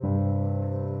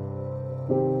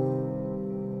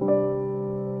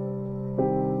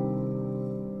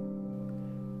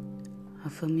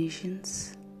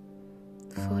Affirmations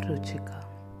for Ruchika.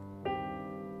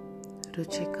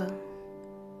 Ruchika,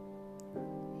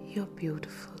 you're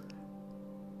beautiful.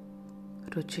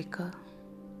 Ruchika,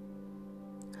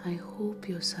 I hope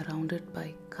you're surrounded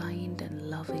by kind and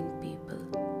loving people.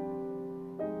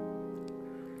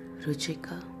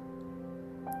 Ruchika,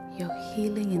 you're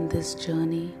healing in this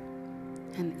journey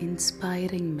and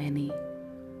inspiring many.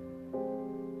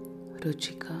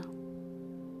 Ruchika,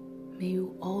 may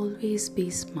you always be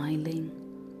smiling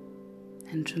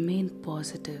and remain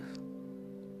positive.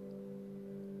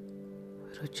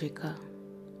 Ruchika,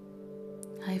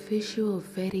 I wish you a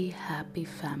very happy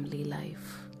family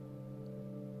life.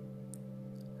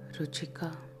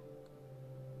 Ruchika,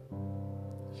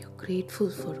 you're grateful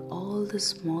for all the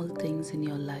small things in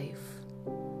your life.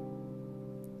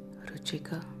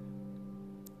 Ruchika,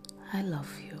 I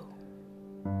love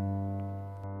you.